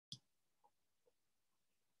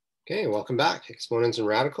Okay, welcome back. Exponents and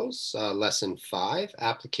radicals, lesson 5,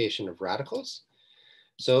 application of radicals.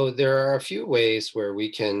 So there are a few ways where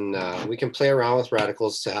we can play around with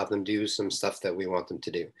radicals to have them do some stuff that we want them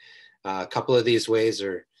to do. A couple of these ways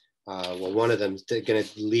are, well, one of them is going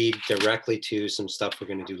to lead directly to some stuff we're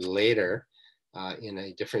going to do later in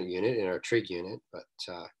a different unit, in our trig unit, but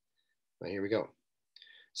here we go.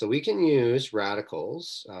 So we can use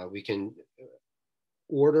radicals. We can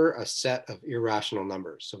order a set of irrational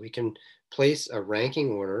numbers. So we can place a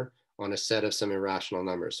ranking order on a set of some irrational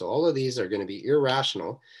numbers. So all of these are going to be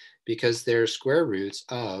irrational because they're square roots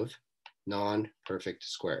of non-perfect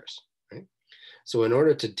squares, right? So in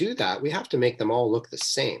order to do that, we have to make them all look the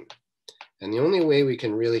same. And the only way we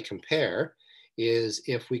can really compare is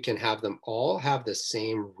if we can have them all have the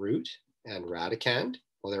same root and radicand.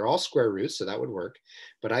 Well, they're all square roots, so that would work.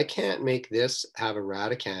 But I can't make this have a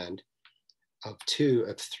radicand of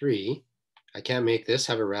 3. I can't make this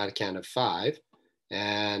have a radicand of 5,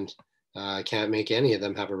 and I can't make any of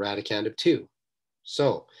them have a radicand of 2.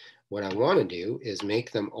 So what I want to do is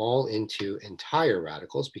make them all into entire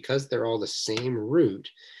radicals because they're all the same root.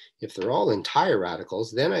 If they're all entire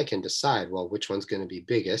radicals, then I can decide, well, which one's going to be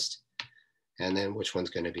biggest and then which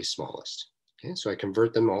one's going to be smallest. Okay, so I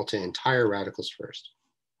convert them all to entire radicals first.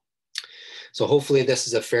 So hopefully this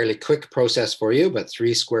is a fairly quick process for you, but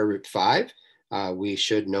 3 square root 5. We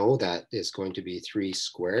should know that is going to be 3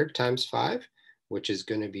 squared times 5, which is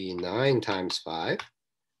going to be 9 times 5,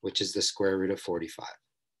 which is the square root of 45.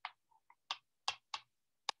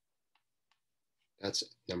 That's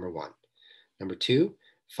number 1. Number 2,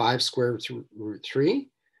 5 square root 3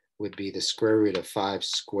 would be the square root of 5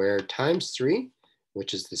 squared times 3,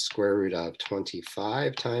 which is the square root of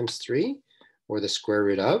 25 times 3, or the square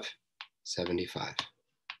root of 75.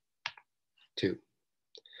 2.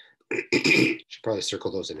 Should probably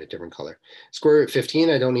circle those in a different color. Square root 15,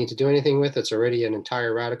 I don't need to do anything with. It's already an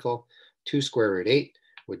entire radical. 2 square root 8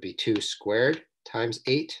 would be 2 squared times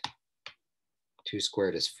 8. 2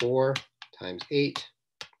 squared is 4 times 8,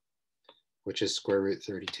 which is square root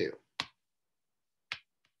 32.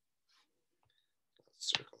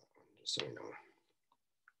 Let's circle that one just so we know.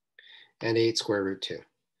 And 8 square root 2.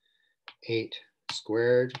 8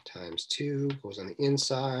 squared times 2 goes on the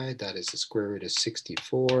inside. That is the square root of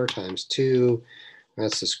 64 times 2.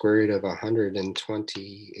 That's the square root of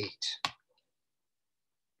 128.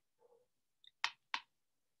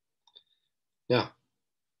 Now,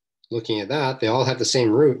 looking at that, they all have the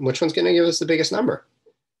same root. Which one's going to give us the biggest number?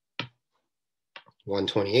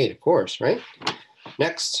 128, of course, right?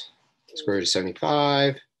 Next, square root of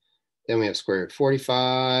 75. Then we have square root of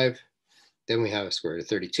 45. Then we have a square root of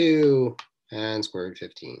 32. And square root of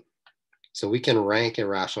 15. So we can rank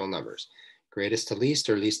irrational numbers, greatest to least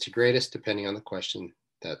or least to greatest, depending on the question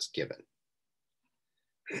that's given.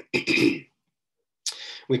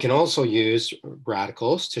 We can also use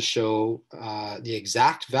radicals to show the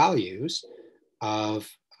exact values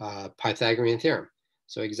of Pythagorean theorem.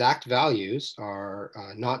 So exact values are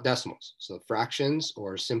not decimals, so fractions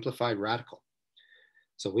or simplified radical.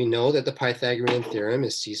 So we know that the Pythagorean theorem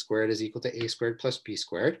is c squared is equal to a squared plus b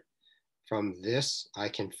squared. From this, I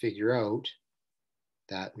can figure out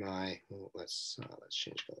that my, let's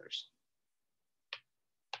change colors.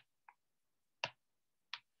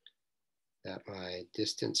 That my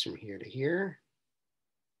distance from here to here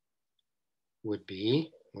would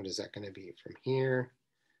be, what is that going to be from here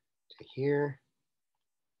to here?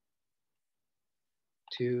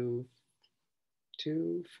 2,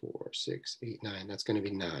 4, 6, 8, 9. That's going to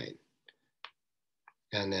be 9.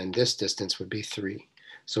 And then this distance would be 3.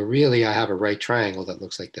 So really, I have a right triangle that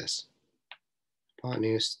looks like this.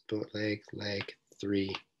 Hypotenuse, leg,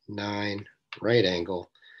 3, 9, right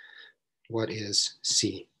angle. What is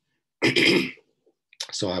C?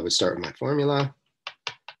 So I would start with my formula.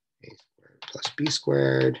 A squared plus b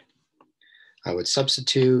squared. I would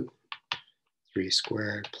substitute 3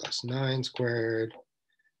 squared plus 9 squared.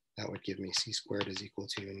 That would give me c squared is equal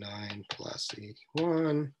to 9 plus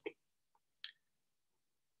 81.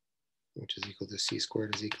 Which is equal to c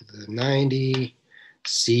squared is equal to 90.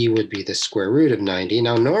 C would be the square root of 90.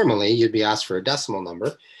 Now, normally you'd be asked for a decimal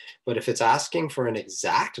number, but if it's asking for an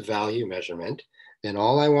exact value measurement, then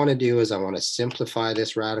all I want to do is I want to simplify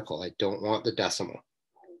this radical. I don't want the decimal,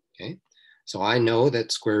 okay? So I know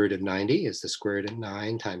that square root of 90 is the square root of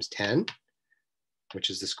 9 times 10, which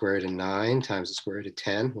is the square root of 9 times the square root of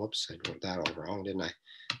 10. Whoops, I wrote that all wrong, didn't I?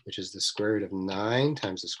 Which is the square root of 9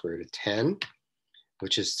 times the square root of 10,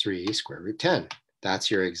 which is 3 square root 10. That's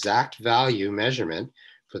your exact value measurement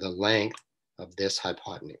for the length of this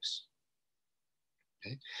hypotenuse.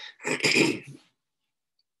 Okay.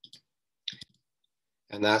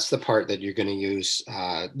 And that's the part that you're going to use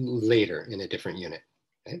later in a different unit,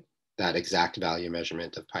 okay? That exact value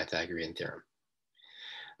measurement of Pythagorean theorem.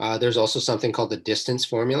 There's also something called the distance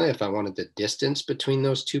formula. If I wanted the distance between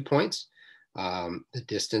those 2 points, the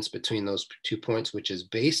distance between those 2 points, which is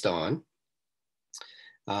based on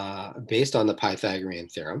the Pythagorean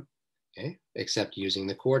theorem, okay, except using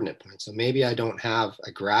the coordinate point. So maybe I don't have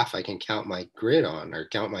a graph I can count my grid on, or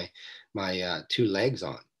count my 2 legs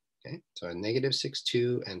on. Okay, so a negative 6,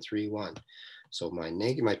 2, and 3, 1. So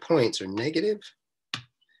my points are negative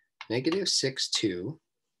 6, 2,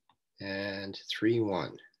 and 3,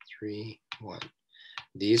 1. 3, 1.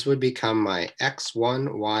 These would become my x1,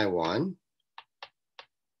 y1,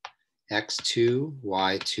 x2,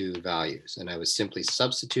 y2 values. And I would simply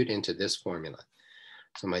substitute into this formula.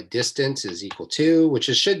 So my distance is equal to, which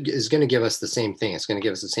is going to give us the same thing. It's going to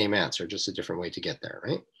give us the same answer, just a different way to get there,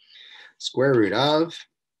 right? Square root of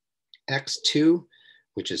x2,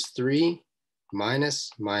 which is 3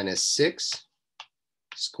 minus 6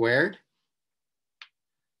 squared,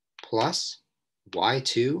 plus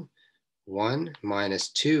y2, 1 minus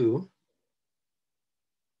 2,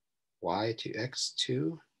 y2,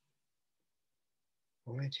 x2,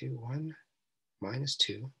 y2, 1 minus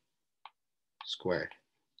 2 squared,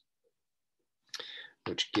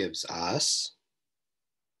 which gives us,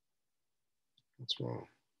 what's wrong?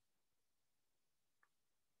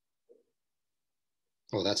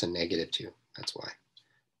 Oh, that's a negative 2. That's why.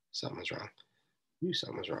 Something was wrong. Knew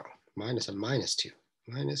something was wrong. Minus a minus 2.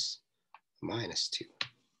 Minus 2.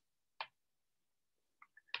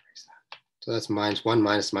 So that's minus 1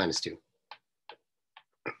 minus 2.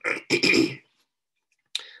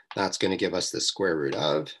 That's going to give us the square root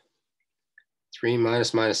of 3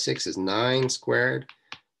 minus 6 is 9 squared,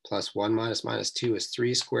 plus 1 minus 2 is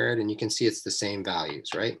 3 squared. And you can see it's the same values,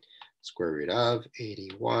 right? Square root of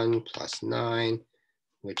 81 plus 9,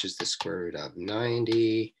 which is the square root of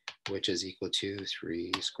 90, which is equal to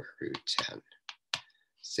 3 square root 10.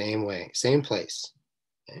 Same way, same place.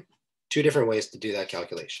 Okay? 2 different ways to do that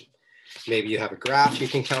calculation. Maybe you have a graph, you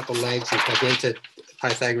can count the legs and plug into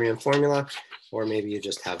Pythagorean formula, or maybe you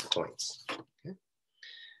just have points. Okay?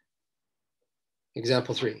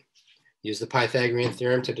 Example 3. Use the Pythagorean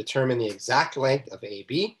theorem to determine the exact length of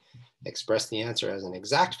AB. Express the answer as an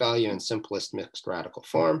exact value in simplest mixed radical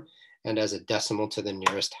form and as a decimal to the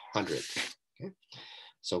nearest hundredth. Okay?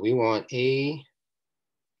 So we want AB,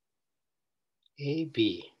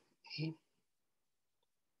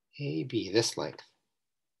 this length.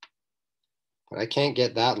 But I can't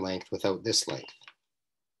get that length without this length.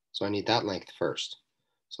 So I need that length first.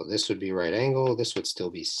 So this would be right angle. This would still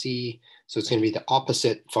be C. So it's going to be the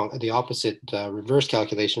opposite reverse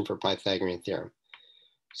calculation for Pythagorean theorem.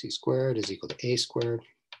 C squared is equal to A squared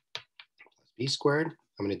plus B squared.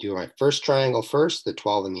 I'm going to do my first triangle first, the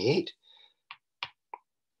 12 and the 8.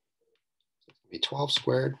 So it's going to be 12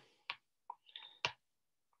 squared,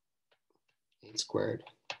 8 squared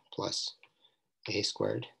plus A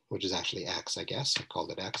squared, which is actually X, I guess. I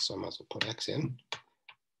called it X, so I might as well put X in.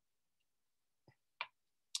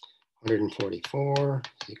 144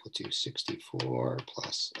 is equal to 64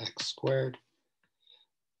 plus X squared.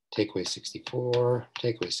 Take away 64,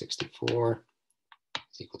 take away 64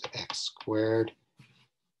 is equal to X squared.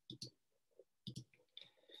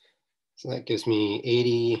 So that gives me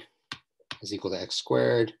 80 is equal to X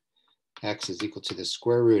squared. X is equal to the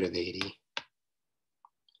square root of 80.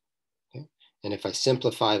 Okay. And if I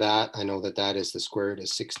simplify that, I know that that is the square root of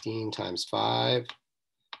 16 times 5,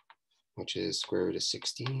 which is square root of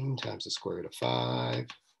 16 times the square root of 5,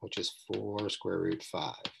 which is 4 square root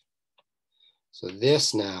 5. So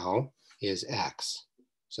this now is X.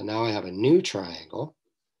 So now I have a new triangle.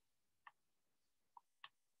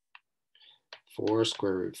 4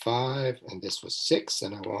 square root 5, and this was 6,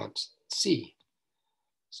 and I want C.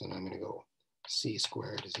 So now I'm going to go C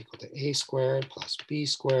squared is equal to A squared plus B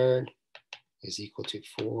squared is equal to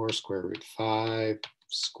 4 square root 5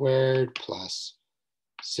 squared plus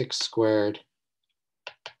 6 squared,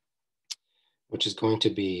 which is going to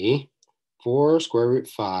be 4 square root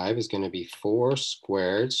 5 is going to be 4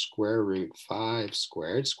 squared square root 5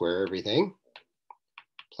 squared, square everything,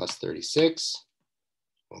 plus 36.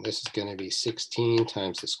 Well, this is going to be 16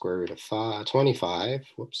 times the square root of 25.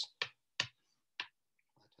 Whoops. 5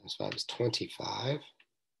 times 5 is 25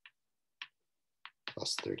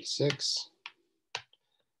 plus 36,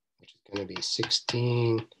 which is going to be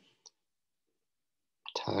 16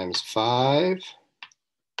 times 5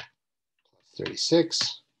 plus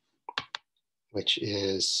 36, which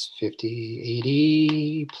is 50,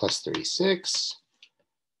 80 plus 36,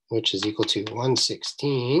 which is equal to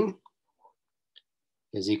 116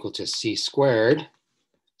 is equal to C squared.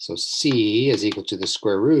 So C is equal to the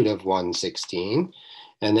square root of 116.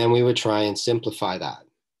 And then we would try and simplify that.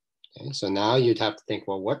 Okay, so now you'd have to think,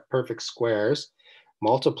 well, what perfect squares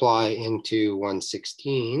multiply into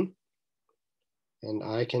 116? And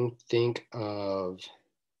I can think of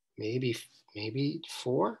maybe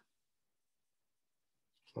 4.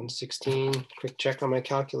 116, quick check on my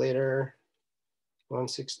calculator.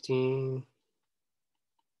 116.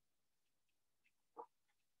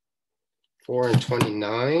 4 and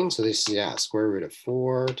 29. So this is, yeah, square root of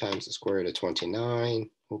 4 times the square root of 29.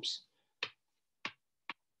 Oops.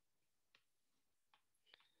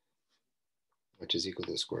 Which is equal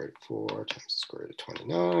to the square root of 4 times the square root of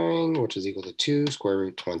 29, which is equal to 2 square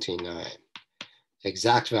root 29.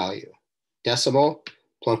 Exact value. Decimal,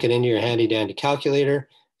 plunk it into your handy dandy calculator,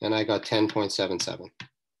 and I got 10.77.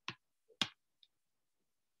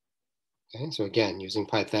 Okay, so again, using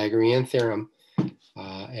Pythagorean theorem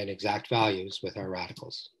and exact values with our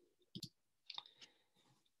radicals.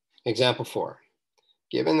 Example 4.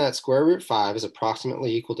 Given that square root 5 is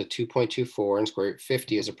approximately equal to 2.24 and square root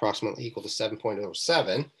 50 is approximately equal to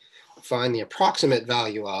 7.07, find the approximate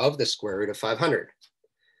value of the square root of 500.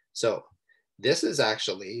 So this is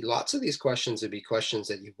actually, lots of these questions would be questions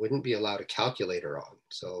that you wouldn't be allowed a calculator on.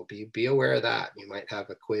 So be aware of that. You might have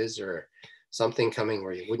a quiz or something coming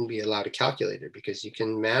where you wouldn't be allowed a calculator because you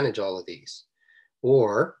can manage all of these.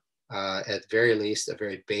 Or at very least, a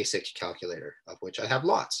very basic calculator, of which I have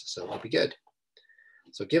lots, so it'll be good.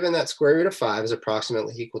 So given that square root of 5 is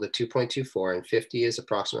approximately equal to 2.24 and 50 is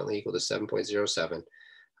approximately equal to 7.07,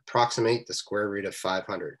 approximate the square root of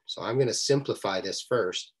 500. So I'm going to simplify this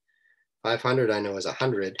first. 500 I know is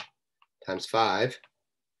 100 times 5,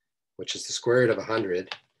 which is the square root of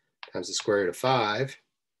 100, times the square root of 5,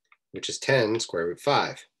 which is 10 square root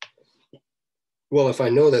 5. Well, if I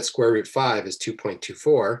know that square root 5 is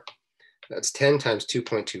 2.24, that's 10 times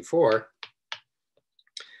 2.24,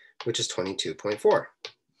 which is 22.4.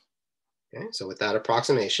 Okay, so with that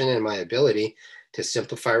approximation and my ability to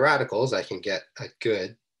simplify radicals, I can get a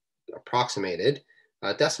good approximated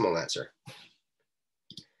decimal answer.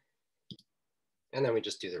 And then we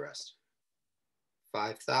just do the rest.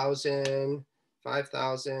 5,000,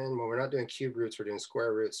 5,000. Well, we're not doing cube roots, we're doing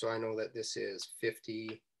square roots. So I know that this is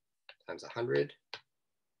 50 times 100,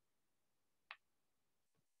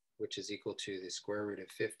 which is equal to the square root of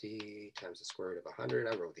 50 times the square root of 100.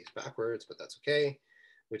 I wrote these backwards, but that's okay.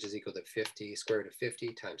 Which is equal to 50, square root of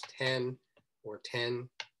 50 times 10, or 10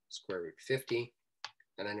 square root 50.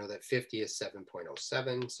 And I know that 50 is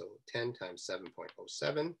 7.07, so 10 times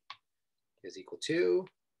 7.07 is equal to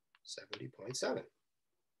 70.7.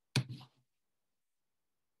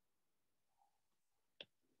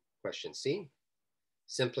 Question C,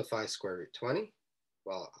 simplify square root 20.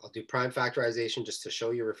 Well, I'll do prime factorization just to show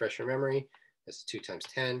you, refresh your memory. This is 2 times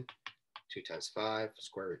 10, 2 times 5,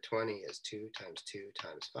 square root 20 is 2 times 2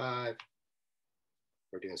 times 5.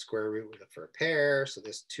 We're doing square root, we look for a pair, so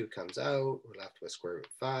this 2 comes out, we're left with square root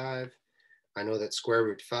 5. I know that square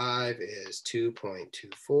root 5 is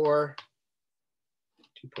 2.24,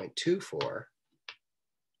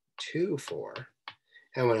 2.24,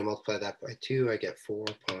 and when I multiply that by 2, I get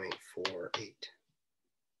 4.48.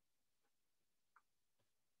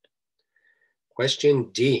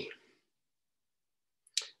 Question D,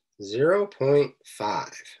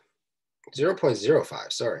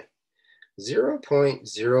 0.05, sorry.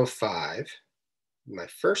 0.05, my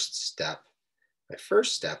first step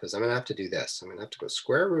is I'm gonna have to do this. I'm gonna have to go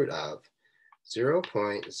square root of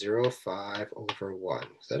 0.05 over 1,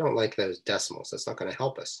 because I don't like those decimals. That's not gonna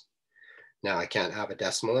help us. Now I can't have a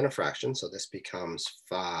decimal in a fraction, so this becomes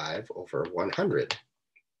 5 over 100.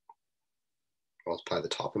 Multiply the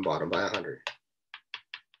top and bottom by 100.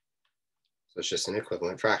 So it's just an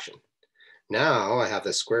equivalent fraction. Now I have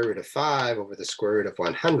the square root of 5 over the square root of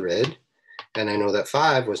 100. And I know that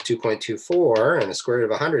 5 was 2.24 and the square root of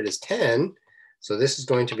 100 is 10. So this is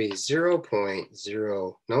going to be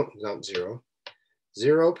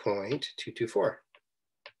 0.224.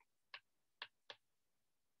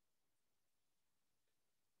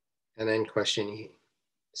 And then question E,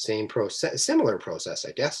 same process, similar process,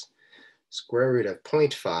 I guess. Square root of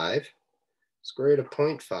 0.5, square root of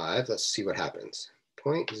 0.5, let's see what happens.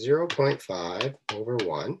 0.5 over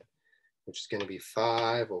 1, which is going to be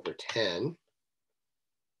 5 over 10,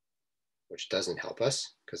 which doesn't help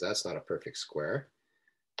us because that's not a perfect square.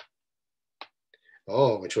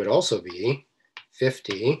 Oh, which would also be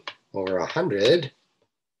 50 over 100.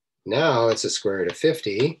 Now it's the square root of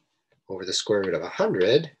 50 over the square root of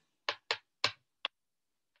 100,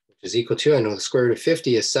 which is equal to, I know the square root of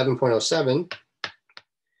 50 is 7.07,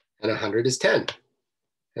 and 100 is 10.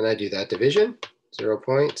 And I do that division,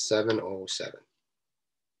 0.707.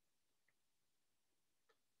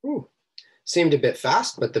 Ooh, seemed a bit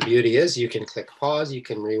fast, but the beauty is you can click pause, you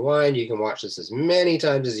can rewind, you can watch this as many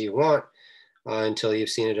times as you want until you've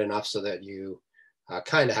seen it enough so that you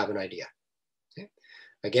kind of have an idea. Okay.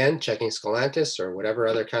 Again, checking Scolantis or whatever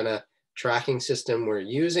other kind of tracking system we're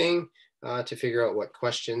using to figure out what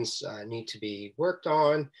questions need to be worked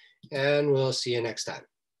on, and we'll see you next time.